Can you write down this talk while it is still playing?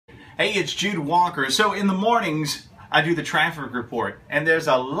Hey, it's Jude Walker. So in the mornings, I do the traffic report, and there's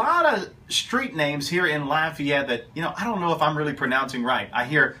a lot of street names here in Lafayette that, I don't know if I'm really pronouncing right. I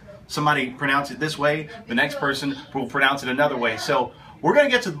hear somebody pronounce it this way, the next person will pronounce it another way. So we're going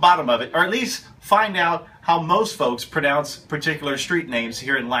to get to the bottom of it, or at least find out how most folks pronounce particular street names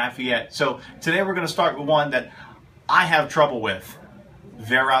here in Lafayette. So today we're going to start with one that I have trouble with.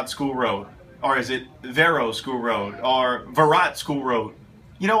 Verot School Road. Or is it Verot School Road? Or Verot School Road?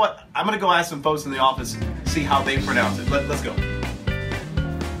 You know what? I'm going to go ask some folks in the office, see how they pronounce it. Let's go.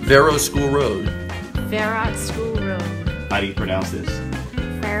 Verot School Road. Verot School Road. How do you pronounce this?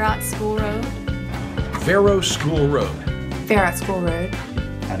 Verot School Road. Verot School Road. Verot School Road.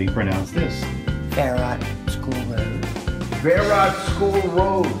 How do you pronounce this? Verot School Road. Verot School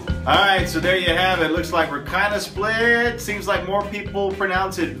Road. Alright, so there you have it. Looks like we're kind of split. Seems like more people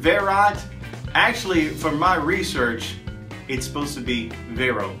pronounce it Verot. Actually, from my research, it's supposed to be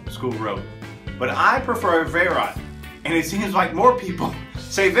Verot School Road. But I prefer Verot. And it seems like more people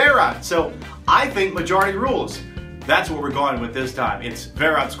say Verot. So I think majority rules. That's what we're going with this time. It's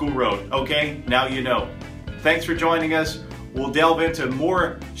Verot School Road. Okay, now you know. Thanks for joining us. We'll delve into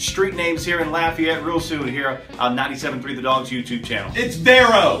more street names here in Lafayette real soon here on 97.3 The Dog's YouTube channel. It's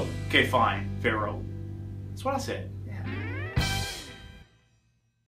Verot! Okay, fine. Verot. That's what I said.